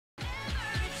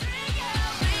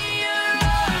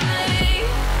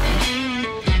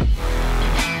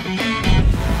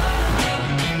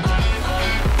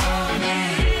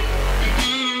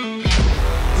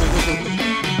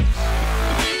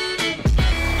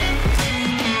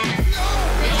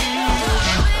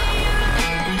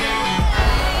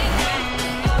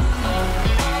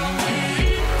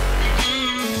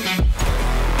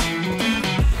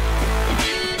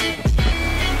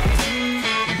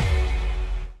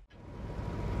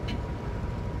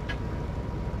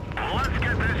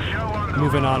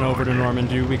Moving on over to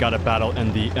Normandy, we got a battle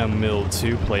in the Emil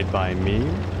 2, played by me.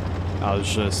 I was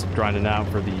just grinding out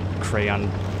for the crayon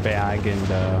bag,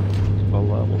 and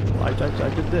I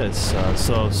did this.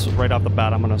 So right off the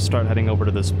bat, I'm gonna start heading over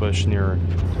to this bush near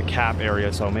the cap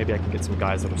area, so maybe I can get some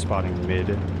guys that are spotting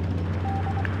mid.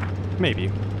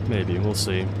 Maybe, we'll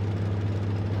see.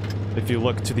 If you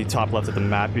look to the top left of the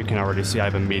map, you can already see I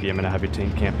have a medium and a heavy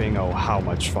tank camping. Oh, how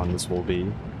much fun this will be.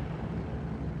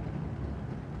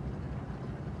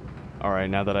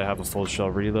 Alright, now that I have a full shell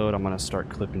reload, I'm gonna start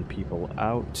clipping people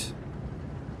out.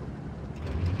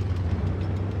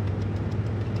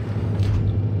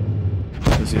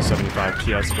 The Z75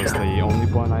 TS was the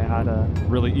only one I had a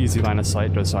really easy line of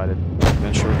sight. Decided,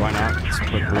 yeah, sure, why not? Let's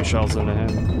put 3 shells into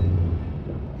him.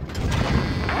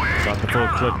 Got the full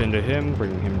clip into him,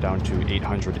 bringing him down to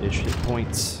 800-ish hit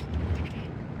points.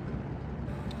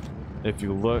 If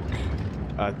you look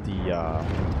at the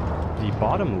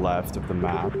bottom left of the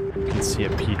map, you can see a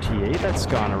PTA that's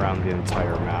gone around the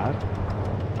entire map.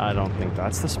 I don't think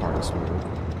that's the smartest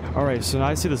move. Alright, so now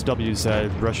I see this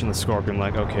WZ rushing the Scorpion,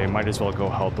 like, okay, might as well go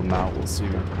help him out. We'll see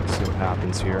what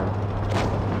happens here.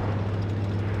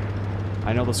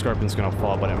 I know the Scorpion's gonna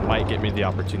fall, but it might get me the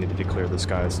opportunity to clear this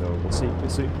guy, so we'll see.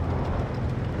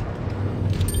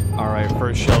 Alright,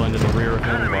 first shell into the rear of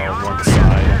him, well, one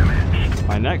side.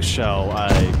 My next shell, I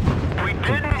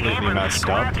completely messed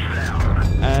up.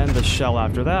 And the shell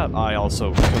after that, I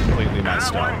also completely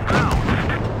messed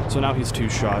up. So now he's 2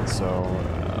 shots, so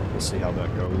we'll see how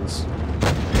that goes.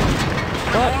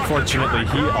 But fortunately,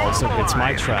 he also hits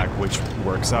my track, which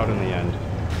works out in the end.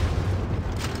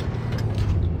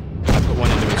 I put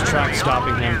one into his track,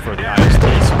 stopping him for the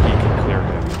IS-3 so he can clear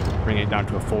him. Bring it down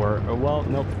to a 4. Oh, well,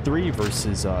 nope, 3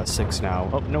 versus 6 now.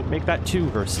 Oh, nope, make that 2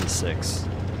 versus 6.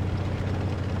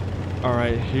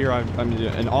 Alright, here I'm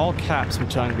in all caps, I'm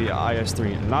telling the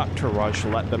IS-3 not to rush,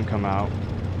 let them come out.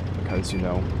 Because, you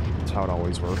know, that's how it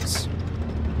always works.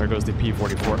 There goes the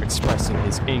P-44 expressing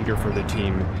his anger for the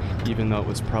team, even though it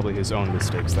was probably his own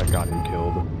mistakes that got him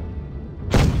killed.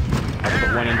 I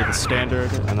put one into the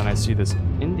standard, and then I see this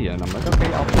Indian. I'm like,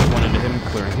 okay, I'll put one into him,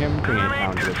 clearing him, bringing it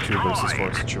down to a 2 versus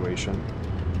 4 situation.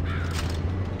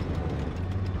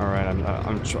 Alright, I'm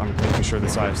making sure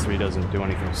this IS-3 doesn't do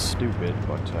anything stupid,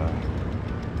 but,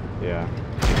 yeah.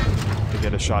 To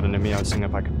get a shot into me, I was thinking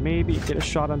if I could maybe get a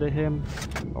shot into him,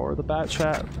 or the bat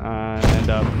chat, and end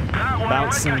up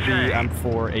bouncing the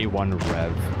M4A1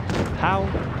 Rev. How?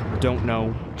 Don't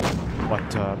know, but,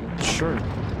 sure.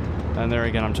 And there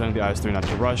again, I'm telling the IS-3 not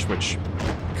to rush, which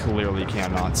clearly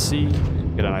cannot see.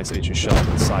 Get a nice HE shell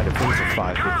to the side of him for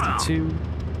 552.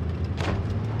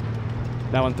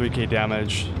 Now on 3k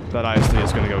damage, that IS-3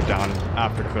 is going to go down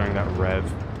after clearing that Rev,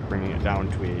 bringing it down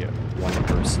to a 1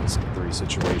 versus 3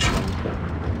 situation.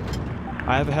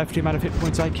 I have a hefty amount of hit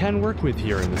points I can work with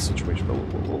here in this situation, but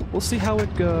we'll see how it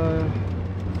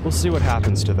we'll see what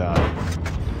happens to that.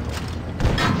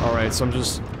 Alright, so I'm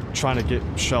just trying to get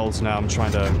shells now. I'm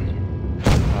trying to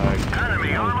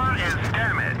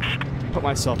put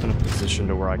myself in a position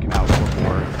to where I can output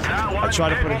more. I try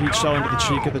to put a heat shell into the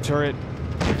cheek of the turret.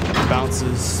 It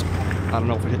bounces. I don't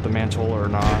know if it hit the mantle or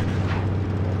not.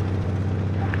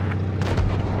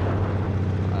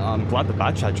 I'm glad the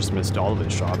bat chat just missed all of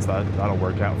its shots. That'll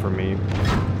work out for me.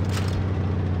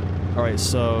 Alright,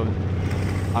 so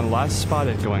I'm last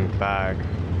spotted going back,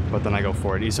 but then I go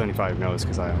for it. E75 knows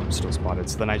because I'm still spotted.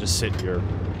 So then I just sit here,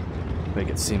 make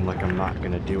it seem like I'm not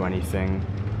gonna do anything.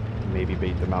 Maybe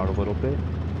bait them out a little bit.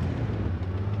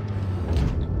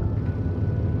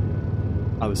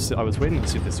 I was waiting to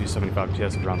see if this U75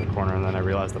 TS was around the corner, and then I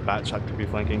realized the bat chat could be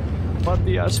flanking. But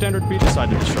the standard B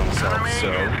decided to show himself,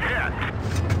 so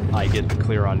I get the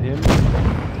clear on him,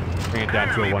 bring it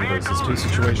down to a 1 versus 2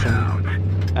 situation,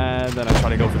 and then I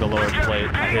try to go for the lower plate.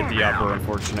 I hit the upper,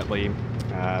 unfortunately.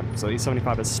 So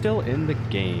E75 is still in the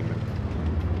game.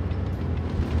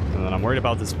 And then I'm worried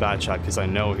about this bat chat because I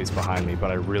know he's behind me,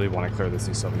 but I really want to clear this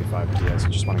E75 TS. I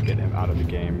just want to get him out of the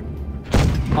game.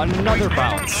 Another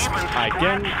bounce.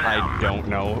 Again, I don't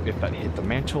know if that hit the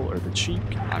mantle or the cheek.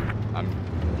 I'm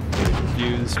really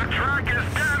confused.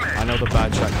 I know the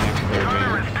bat chat can't clear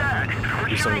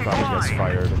me. E75 gets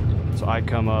fired. So I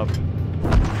come up,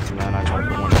 and then I try to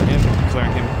put one on him,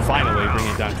 clearing him, finally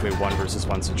bringing it down to a 1 versus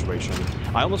 1 situation.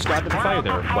 I almost grabbed the fire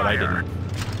there, but I didn't.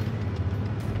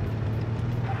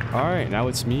 Alright, now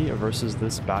it's me versus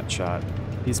this bat chat.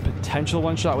 He's potential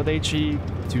 1-shot with HE,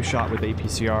 2-shot with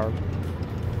APCR.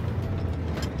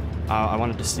 I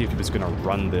wanted to see if he was going to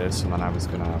run this, and then I was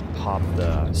going to pop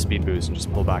the speed boost and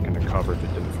just pull back into cover if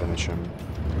it didn't finish him.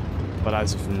 But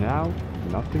as of now,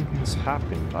 nothing has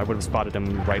happened. I would have spotted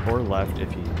him right or left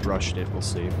if he rushed it, we'll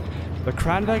see. The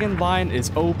Kranwagen line is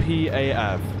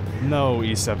OPAF. No,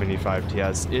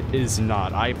 E75TS, it is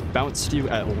not. I bounced you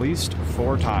at least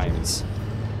 4 times.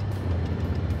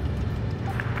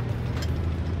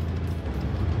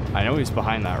 I know he's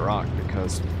behind that rock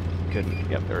because he couldn't.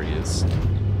 Yep, there he is.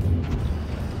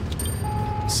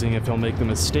 Seeing if he'll make the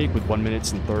mistake with 1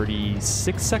 minute and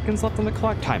 36 seconds left on the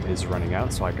clock. Time is running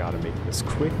out, so I gotta make this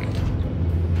quick.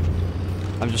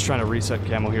 I'm just trying to reset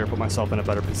camo here, put myself in a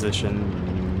better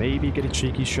position, maybe get a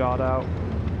cheeky shot out.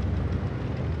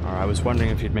 I was wondering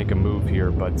if he'd make a move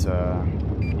here, but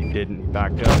he didn't. He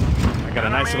backed up. I got a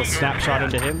nice little snapshot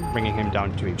into him, bringing him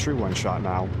down to a true one-shot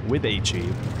now with HE,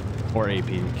 or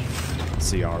AP,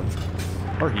 CR,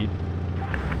 or heat.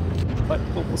 But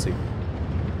we'll see.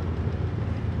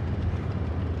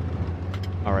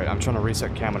 Alright, I'm trying to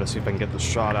reset camo to see if I can get the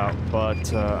shot out,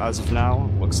 but as of now,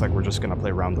 looks like we're just going to play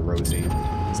around the rosy,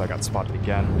 because I got spotted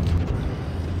again.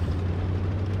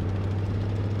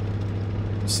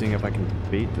 Seeing if I can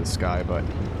bait this guy, but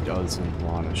he doesn't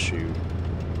want to shoot.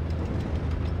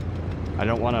 I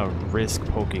don't want to risk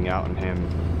poking out on him,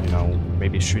 you know,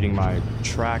 maybe shooting my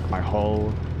track, my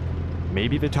hull,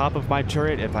 maybe the top of my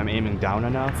turret if I'm aiming down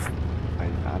enough.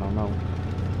 I don't know.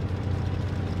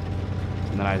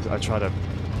 And then I try to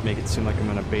make it seem like I'm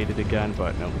going to bait it again,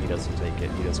 but no, he doesn't take it.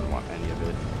 He doesn't want any of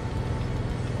it.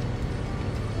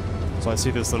 So I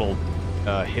see this little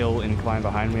hill incline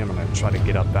behind me. I'm going to try to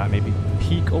get up that, maybe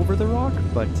peek over the rock,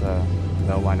 but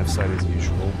no line of sight as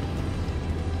usual.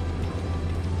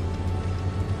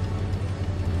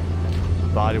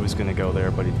 Thought he was going to go there,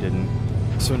 but he didn't.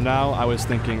 So now I was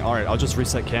thinking, alright, I'll just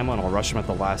reset camo and I'll rush him at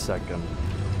the last second.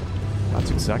 That's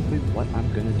exactly what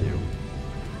I'm going to do.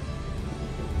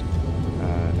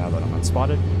 Now that I'm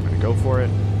unspotted, I'm going to go for it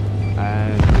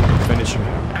and finish him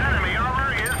out. Enemy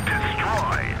armor is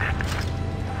destroyed.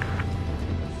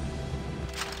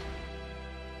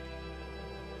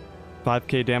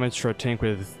 5k damage for a tank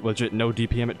with legit no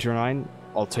DPM at tier 9.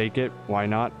 I'll take it. Why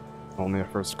not? Only a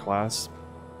first class.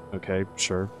 Okay,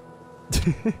 sure.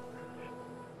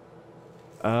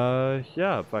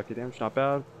 Yeah, 5k damage, not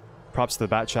bad. Props to the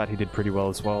bat chat, he did pretty well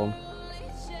as well.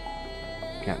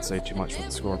 Can't say too much for the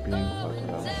Scorpion, but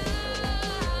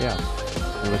yeah.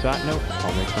 And with that note,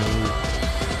 I'll make my move.